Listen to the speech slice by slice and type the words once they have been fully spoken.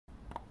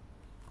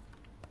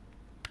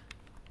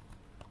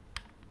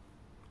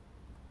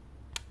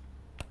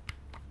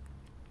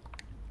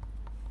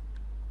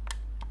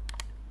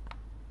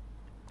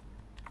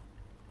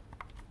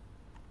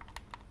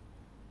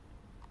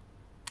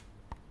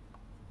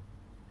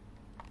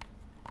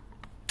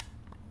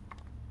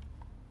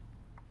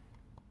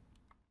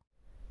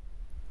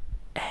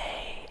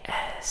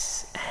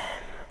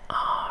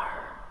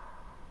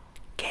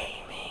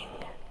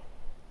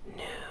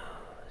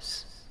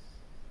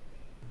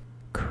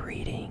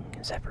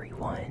Greetings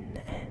everyone,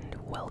 and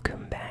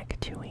welcome back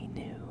to a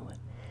new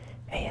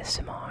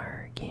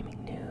ASMR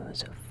Gaming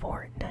News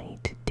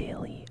Fortnite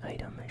Daily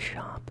Item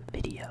Shop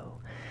video.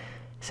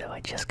 So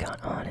I just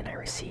got on and I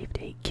received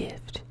a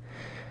gift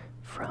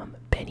from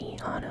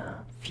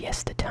Benihana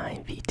Fiesta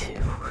Time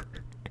V2.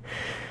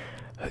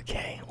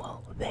 Okay,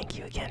 well, thank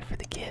you again for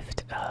the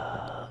gift.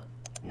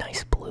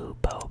 Nice blue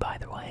bow, by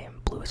the way,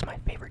 and blue is my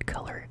favorite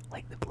color,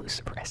 like the blue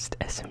suppressed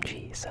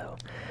SMG, so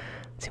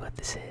let's see what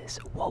this is.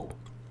 Whoa,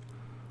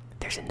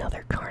 there's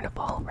another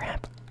Carnaval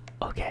wrap.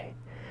 Okay,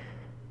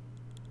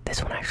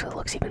 this one actually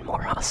looks even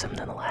more awesome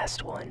than the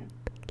last one.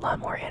 A lot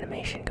more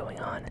animation going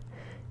on.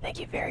 Thank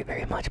you very,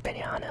 very much,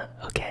 Benihana.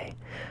 Okay,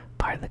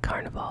 part of the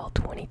Carnaval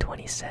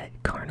 2020 set,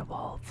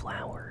 Carnaval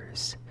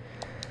Flowers.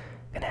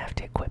 Gonna have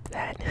to equip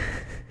that.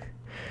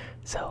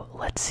 So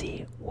let's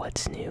see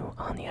what's new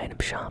on the item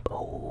shop.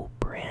 Oh,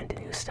 brand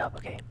new stuff.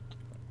 Okay.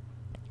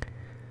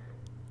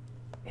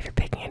 If you're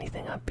picking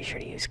anything up, be sure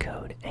to use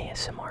code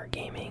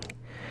ASMRGaming.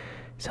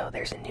 So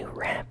there's a new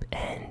wrap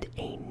and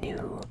a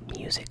new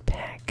music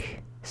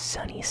pack.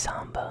 Sunny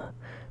Samba.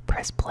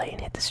 Press play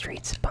and hit the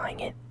streets buying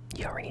it.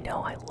 You already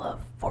know I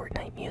love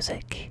Fortnite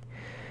music.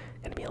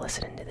 Gonna be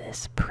listening to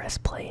this. Press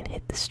play and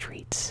hit the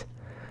streets.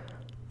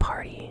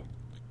 Party.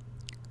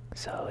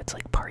 So it's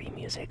like party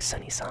music,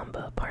 Sunny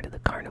Samba, part of the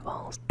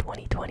Carnival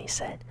 2020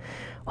 set.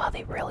 Wow,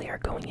 they really are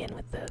going in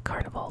with the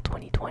Carnival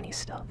 2020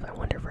 stuff. I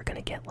wonder if we're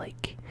gonna get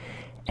like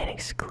an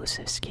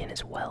exclusive skin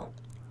as well.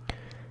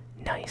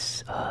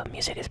 Nice.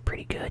 Music is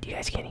pretty good. You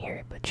guys can't hear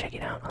it, but check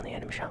it out on the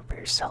item shop for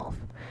yourself.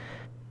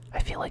 I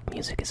feel like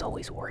music is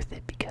always worth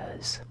it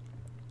because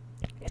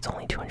it's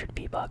only 200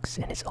 V-Bucks,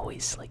 and it's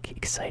always like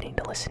exciting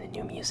to listen to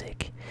new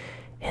music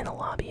in the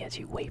lobby as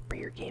you wait for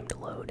your game to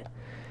load.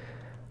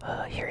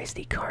 Here is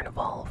the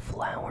Carnaval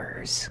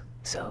Flowers.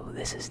 So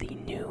this is the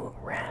new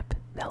wrap.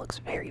 That looks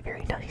very,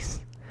 very nice.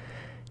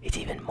 It's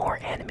even more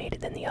animated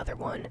than the other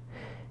one.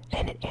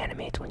 And it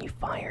animates when you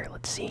fire.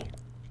 Let's see.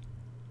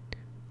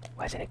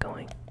 Why isn't it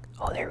going?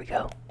 Oh, there we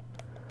go.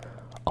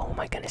 Oh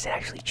my goodness, it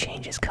actually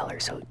changes color.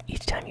 So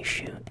each time you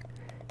shoot,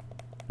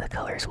 the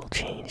colors will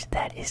change.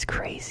 That is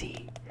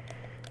crazy.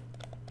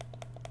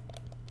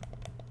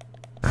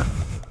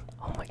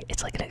 Oh my god,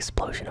 it's like an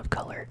explosion of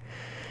color.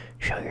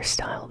 Show your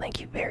style. Thank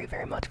you very,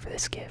 very much for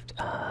this gift.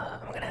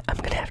 I'm gonna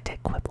have to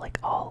equip like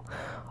all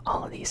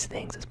of these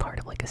things as part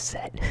of like a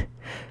set.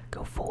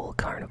 Go full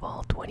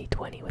Carnival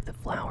 2020 with the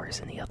flowers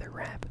and the other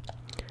wrap.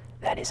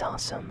 That is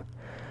awesome.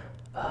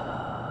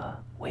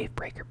 Wave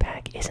Breaker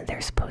pack. Isn't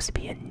there supposed to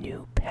be a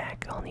new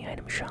pack on the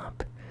item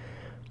shop?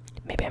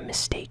 Maybe I'm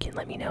mistaken.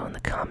 Let me know in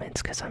the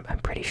comments, because I'm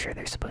pretty sure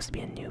there's supposed to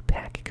be a new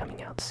pack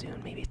coming out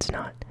soon. Maybe it's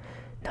not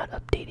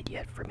updated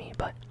yet for me,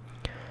 but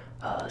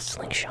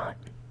Slingshot.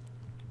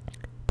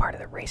 Part of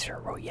the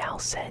Racer Royale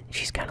set.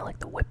 She's kind of like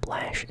the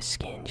Whiplash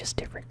skin, just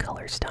different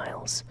color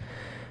styles.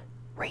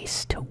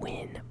 Race to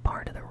Win,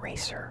 part of the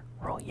Racer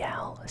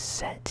Royale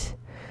set.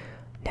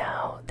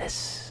 Now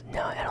this,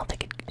 no, I don't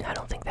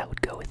think that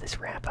would go with this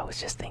wrap. I was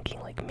just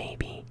thinking like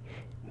maybe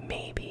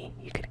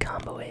you could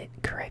combo it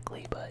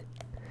correctly, but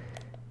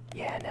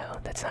yeah, no,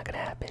 that's not gonna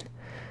happen.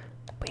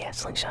 But yeah,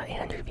 Slingshot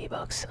 800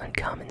 V-Bucks,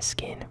 uncommon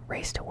skin,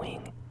 Race to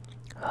Win.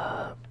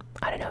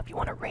 I don't know if you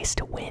want to race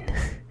to win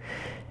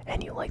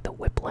and you like the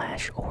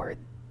Whiplash or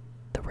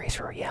the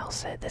Racer Royale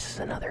set. This is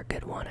another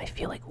good one. I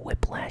feel like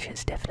Whiplash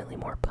is definitely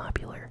more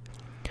popular,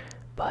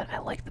 but I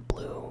like the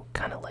blue,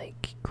 kind of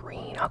like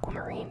green,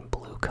 aquamarine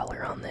blue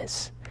color on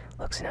this.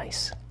 Looks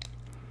nice.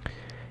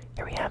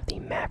 Here we have the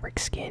Maverick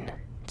skin.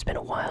 It's been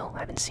a while. I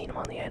haven't seen him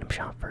on the item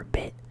shop for a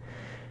bit.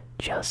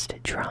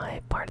 Just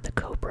Drive, part of the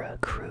Cobra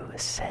Crew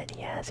set.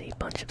 He has a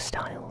bunch of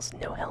styles.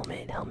 No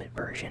helmet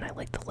version. I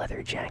like the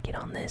leather jacket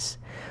on this.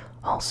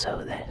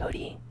 Also, that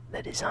hoodie,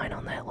 the design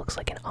on that looks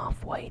like an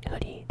off-white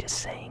hoodie, just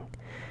saying.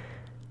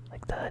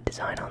 Like the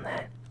design on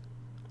that.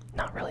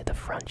 Not really the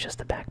front, just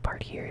the back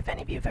part here. If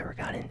any of you have ever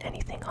gotten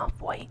anything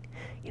off-white,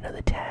 you know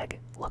the tag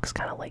looks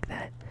kind of like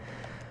that.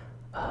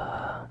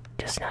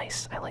 Just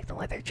nice. I like the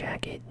leather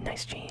jacket,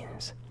 nice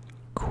jeans.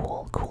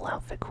 Cool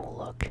outfit, cool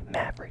look.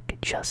 Maverick,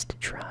 Just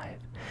Drive.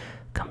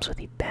 Comes with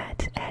the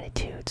bat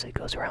attitude, so he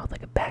goes around with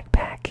like a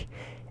backpack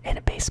and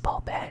a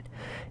baseball bat.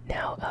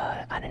 Now,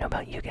 I don't know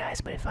about you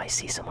guys, but if I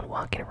see someone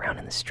walking around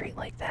in the street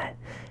like that,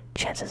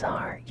 chances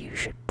are you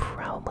should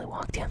probably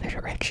walk the other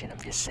direction.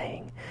 I'm just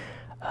saying.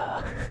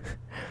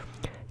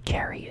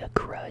 Carry a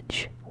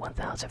Grudge,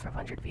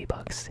 1,500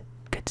 V-Bucks.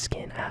 Good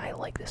skin. I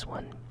like this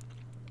one.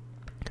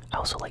 I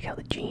also like how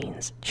the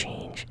jeans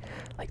change.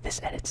 Like this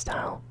edit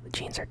style, the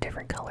jeans are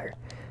different color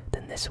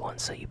than this one,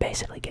 so you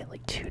basically get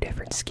like two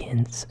different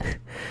skins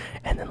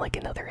and then like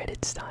another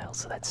edit style,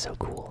 so that's so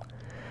cool.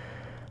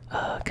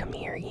 Come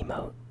here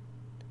emote.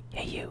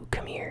 Hey you,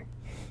 come here.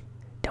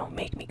 Don't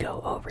make me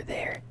go over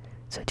there.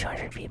 So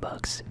 200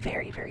 V-Bucks,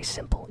 very, very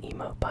simple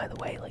emote, by the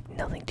way, like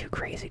nothing too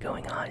crazy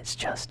going on. It's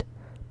just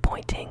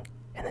pointing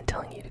and then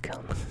telling you to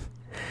come.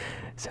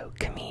 So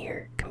come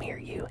here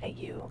you, hey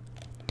you.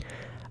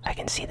 I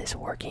can see this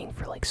working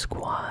for like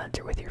squads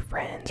or with your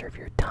friends, or if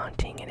you're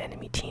taunting an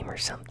enemy team or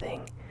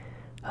something.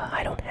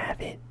 I don't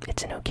have it.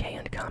 It's an okay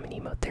uncommon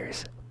emote.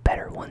 There's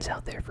better ones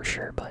out there for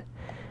sure, but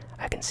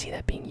I can see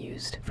that being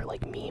used for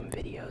like meme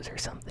videos or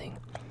something.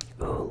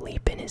 Ooh,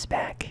 Leapin is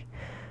back.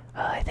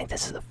 I think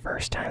this is the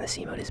first time this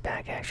emote is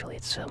back, actually.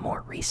 It's a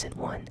more recent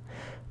one.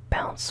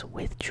 Bounce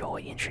with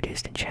Joy,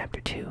 introduced in Chapter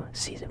 2,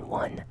 Season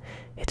 1.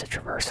 It's a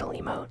traversal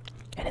emote,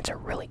 and it's a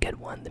really good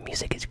one. The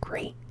music is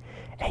great,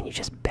 and you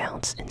just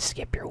bounce and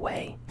skip your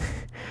way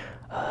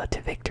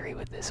to victory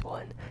with this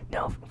one.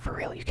 No, for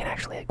real, you can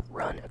actually like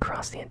run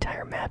across the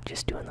entire map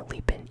just doing the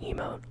Leapin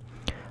emote.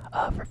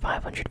 For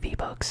 500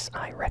 V-Bucks,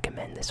 I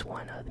recommend this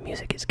one. The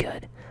music is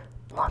good.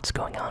 Lots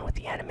going on with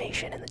the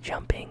animation and the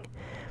jumping.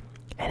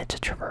 And it's a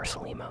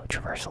traversal emote.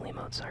 Traversal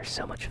emotes are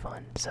so much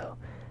fun. So,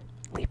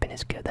 Leapin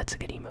is good. That's a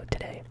good emote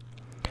today.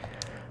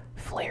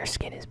 Flare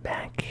skin is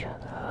back.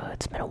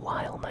 It's been a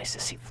while. Nice to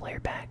see Flare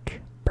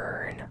back.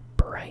 Burn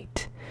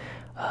Bright.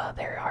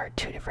 There are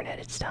two different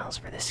edit styles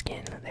for this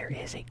skin. There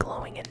is a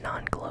glowing and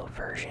non-glow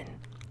version.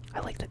 I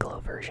like the glow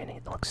version.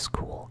 It looks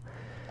cool.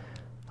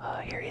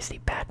 Here is the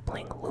back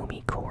bling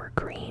Lumi Core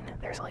Green.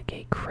 There's like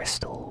a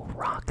crystal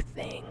rock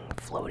thing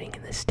floating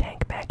in this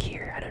tank back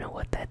here. I don't know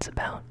what that's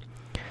about.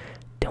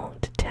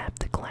 Don't tap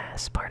the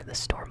glass, part of the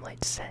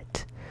Stormlight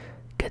set.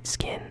 Good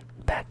skin.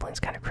 Back bling's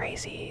kind of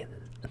crazy.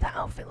 The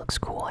outfit looks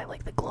cool. I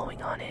like the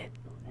glowing on it.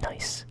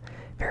 Nice.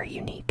 Very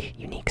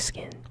unique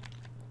skin.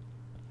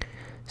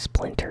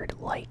 Splintered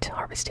Light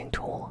Harvesting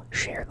Tool.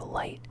 Share the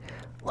light.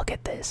 Look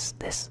at this.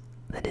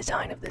 The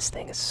design of this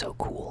thing is so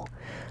cool.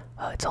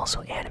 It's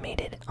also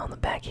animated on the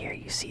back here.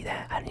 You see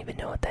that? I don't even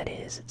know what that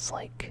is. It's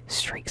like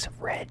streaks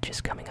of red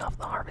just coming off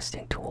the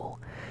harvesting tool.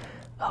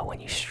 When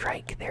you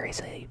strike, there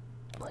is a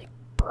like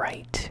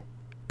bright,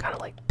 kind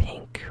of like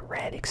pink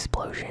red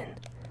explosion.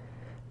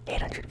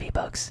 800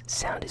 V-Bucks.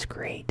 Sound is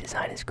great.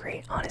 Design is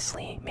great.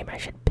 Honestly, maybe I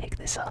should pick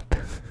this up.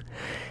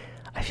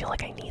 I feel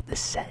like I need the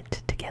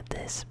set to get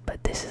this,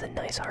 but this is a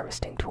nice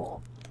harvesting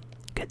tool.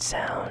 Good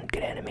sound,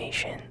 good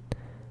animation,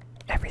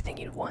 everything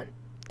you'd want.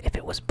 If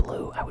it was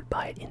blue, I would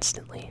buy it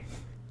instantly.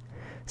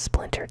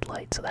 Splintered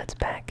Light, so that's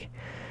back.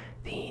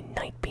 The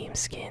Night Beam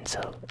skin,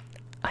 so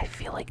I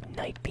feel like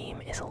Night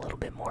Beam is a little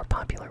bit more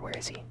popular, where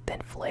is he,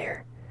 than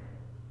Flare.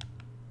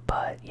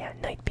 But yeah,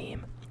 Night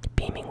Beam.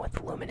 Beaming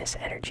with luminous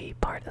energy,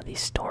 part of the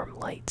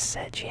Stormlight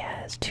set. She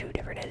has two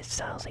different edit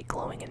styles, a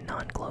glowing and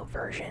non-glow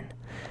version.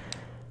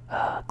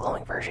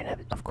 Glowing version,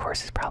 of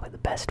course, is probably the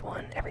best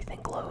one. Everything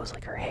glows,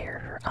 like her hair,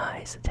 her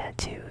eyes, the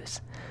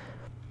tattoos.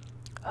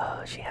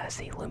 She has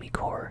the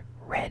Lumicore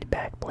red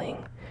back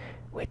bling,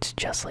 which,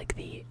 just like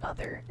the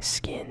other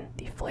skin,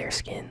 the Flare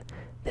skin,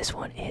 this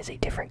one is a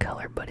different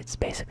color, but it's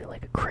basically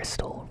like a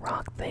crystal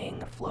rock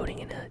thing floating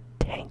in a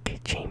tank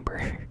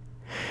chamber.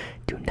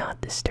 Do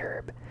not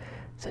disturb.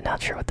 So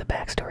not sure what the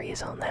backstory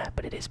is on that,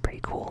 but it is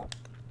pretty cool.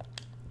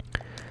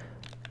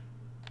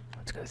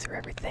 Let's go through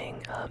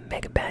everything.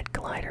 Mega Bat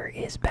Glider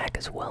is back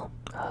as well.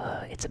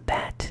 It's a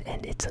bat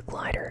and it's a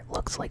glider.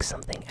 Looks like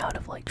something out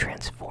of like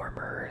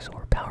Transformers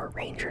or Power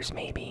Rangers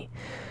maybe.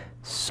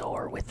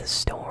 Soar with the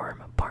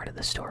Storm, part of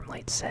the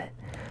Stormlight set.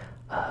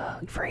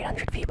 For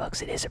 800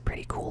 V-Bucks, it is a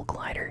pretty cool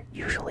glider.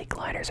 Usually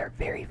gliders are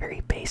very,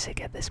 very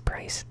basic at this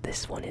price.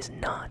 This one is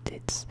not.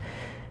 It's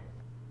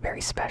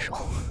very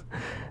special.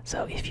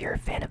 So if you're a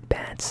fan of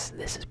bats,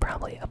 this is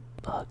probably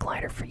a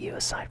glider for you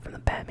aside from the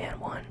Batman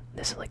one.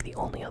 This is like the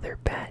only other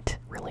bat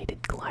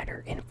related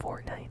glider in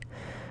Fortnite.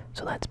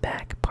 So that's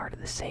back, part of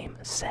the same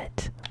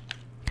set.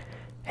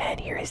 And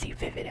here is the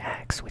Vivid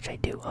Axe, which I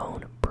do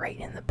own, Bright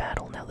in the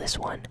Battle. Now this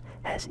one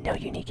has no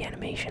unique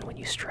animation when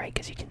you strike,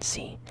 as you can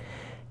see.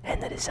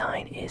 And the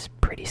design is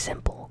pretty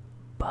simple,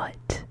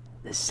 but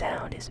the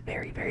sound is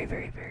very, very,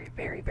 very, very,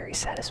 very, very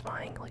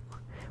satisfying. Like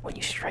when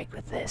you strike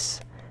with this,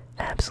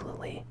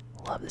 absolutely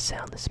love the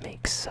sound this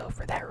makes. So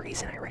for that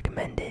reason, I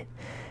recommend it.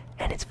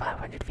 And it's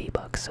 500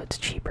 V-Bucks, so it's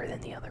cheaper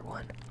than the other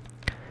one.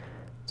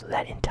 So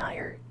that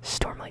entire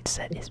Stormlight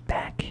set is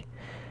back.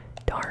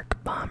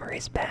 Dark Bomber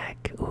is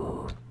back.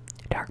 Ooh,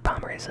 Dark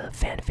Bomber is a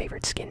fan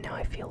favorite skin now.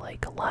 I feel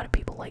like a lot of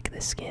people like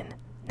this skin.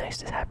 Nice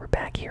to have her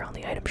back here on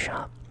the item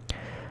shop.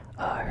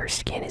 Her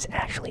skin is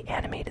actually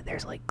animated.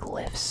 There's like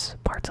glyphs,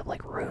 parts of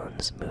like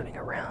runes moving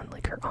around,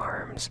 like her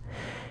arms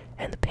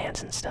and the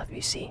pants and stuff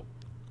you see.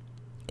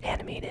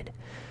 Animated.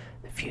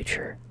 The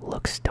future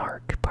looks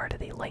dark, part of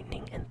the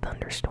Lightning and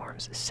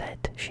Thunderstorms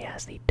set. She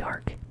has the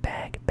Dark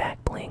Bag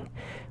back bling,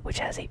 which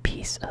has a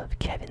piece of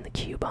Kevin the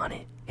Cube on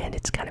it, and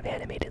it's kind of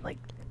animated, like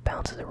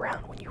bounces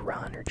around when you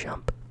run or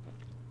jump.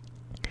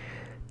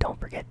 Don't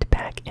forget to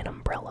pack an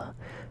umbrella.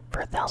 For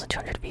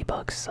 1,200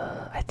 V-Bucks,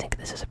 I think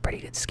this is a pretty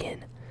good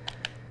skin.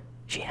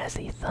 She has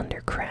the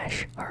Thunder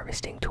Crash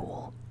harvesting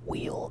tool.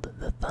 Wield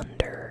the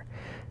thunder.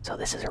 So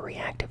this is a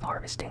reactive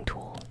harvesting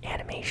tool.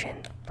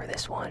 Animation for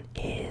this one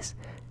is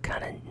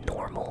kind of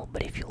normal,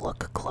 but if you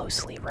look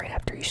closely right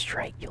after you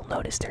strike, you'll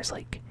notice there's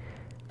like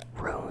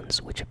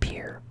runes which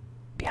appear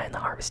behind the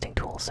harvesting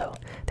tool. So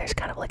there's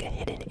kind of like a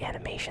hidden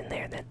animation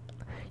there that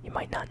you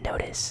might not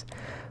notice.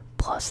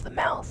 plus the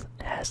mouth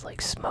has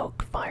like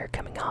smoke, fire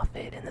coming off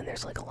it, and then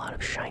there's like a lot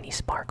of shiny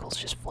sparkles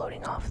just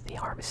floating off the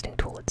harvesting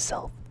tool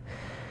itself.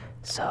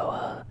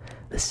 So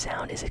the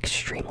sound is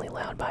extremely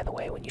loud, by the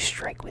way, when you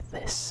strike with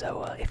this.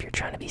 So if you're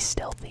trying to be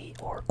stealthy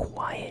or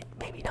quiet,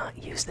 maybe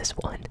not use this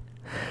one.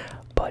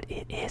 But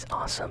it is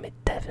awesome. It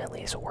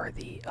definitely is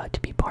worthy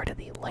to be part of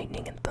the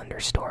lightning and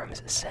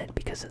thunderstorms set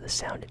because of the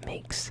sound it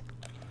makes.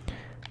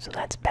 So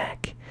that's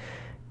back.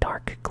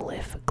 Dark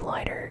Glyph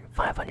Glider,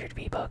 500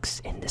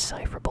 V-Bucks,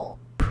 indecipherable,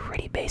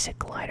 pretty basic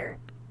glider.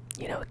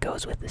 You know, it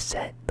goes with the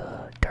set.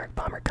 The Dark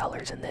Bomber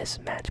colors in this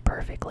match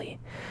perfectly.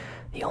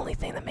 The only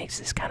thing that makes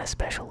this kind of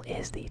special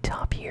is the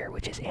top here,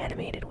 which is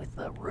animated with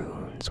the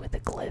runes, with the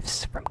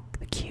glyphs from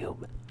the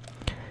cube.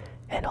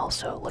 And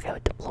also, look how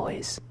it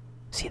deploys.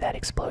 See that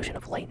explosion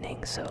of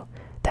lightning, so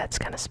that's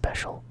kind of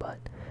special. But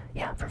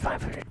yeah, for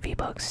 500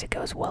 V-Bucks, it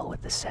goes well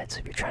with the set. So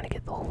if you're trying to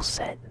get the whole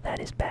set, that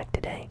is back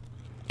today.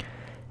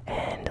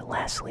 And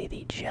lastly,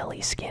 the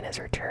jelly skin has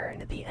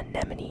returned. The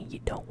anemone you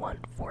don't want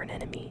for an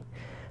enemy.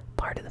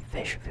 Part of the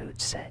fish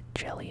food set,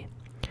 jelly.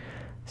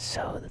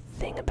 So the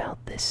thing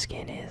about this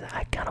skin is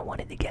I kind of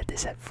wanted to get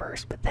this at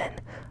first, but then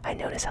I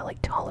noticed how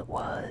like tall it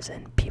was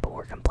and people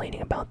were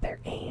complaining about their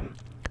aim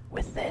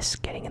with this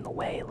getting in the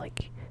way,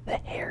 like the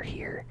hair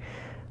here.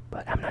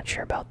 But I'm not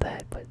sure about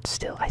that, but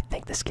still I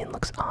think the skin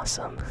looks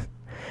awesome.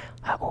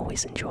 I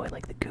always enjoy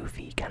like the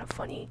goofy, kind of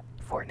funny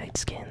Fortnite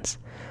skins.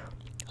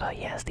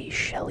 He has the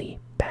Shelly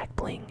back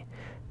bling.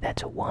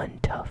 That's a one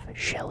tough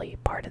Shelly,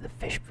 part of the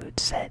fish food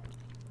set.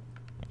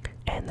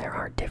 And there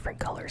are different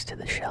colors to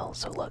the shell,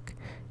 so look,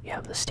 you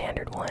have the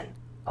standard one.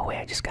 Oh wait,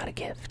 I just got a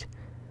gift.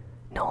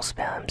 Null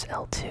Spams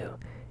L2.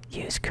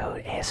 Use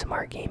code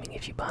ASMRGaming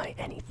if you buy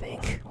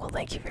anything. Well,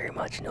 thank you very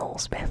much, Null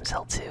Spams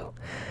L2.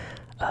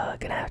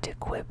 Gonna have to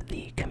equip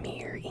the come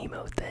here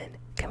emote then.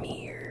 Come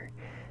here.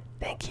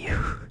 Thank you.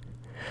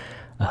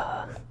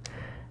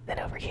 Then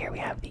over here we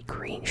have the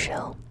green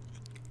shell.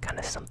 Kind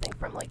of something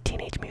from like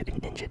Teenage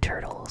Mutant Ninja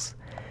Turtles.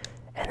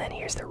 And then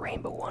here's the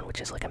rainbow one,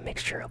 which is like a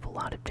mixture of a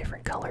lot of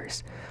different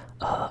colors.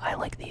 I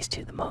like these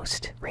two the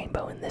most,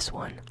 rainbow and this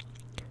one.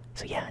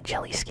 So yeah,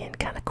 jelly skin,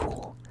 kind of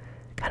cool.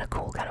 Kind of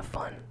cool, kind of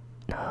fun.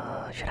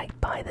 Should I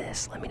buy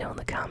this? Let me know in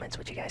the comments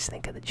what you guys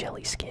think of the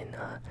jelly skin.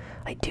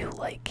 I do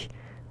like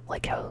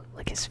how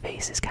like his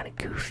face is kind of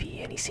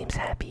goofy and he seems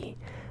happy.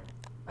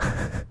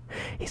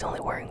 He's only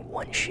wearing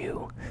one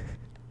shoe.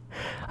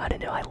 I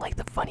don't know, I like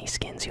the funny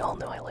skins. You all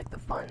know I like the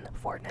fun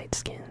Fortnite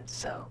skins,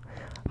 so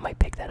I might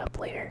pick that up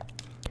later.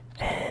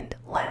 And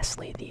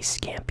lastly, the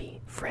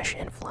Scampy Fresh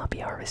and Floppy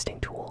Harvesting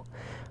Tool.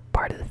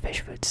 Part of the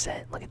fish food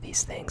set. Look at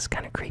these things,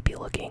 kind of creepy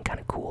looking, kind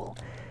of cool.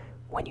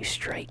 When you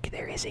strike,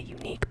 there is a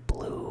unique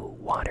blue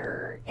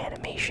water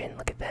animation.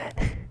 Look at that.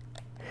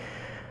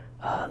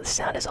 The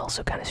sound is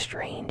also kind of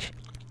strange,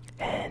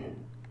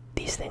 and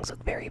these things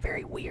look very,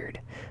 very weird.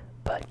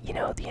 But, you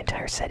know, the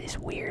entire set is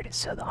weird,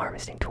 so the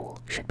harvesting tool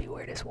should be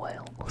weird as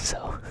well.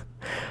 So,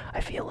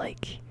 I feel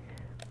like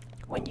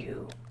when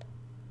you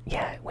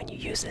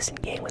use this in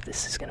game with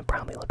this is going to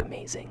probably look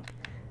amazing.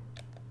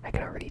 I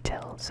can already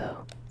tell,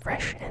 so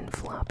fresh and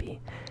floppy.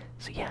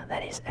 So yeah,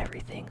 that is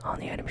everything on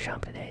the item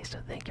shop today, so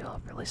thank you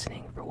all for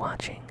listening, for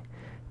watching.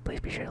 Please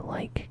be sure to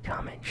like,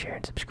 comment, share,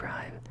 and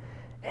subscribe.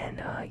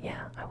 And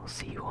yeah, I will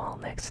see you all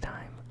next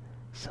time.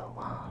 So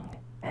long,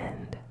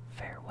 and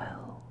farewell.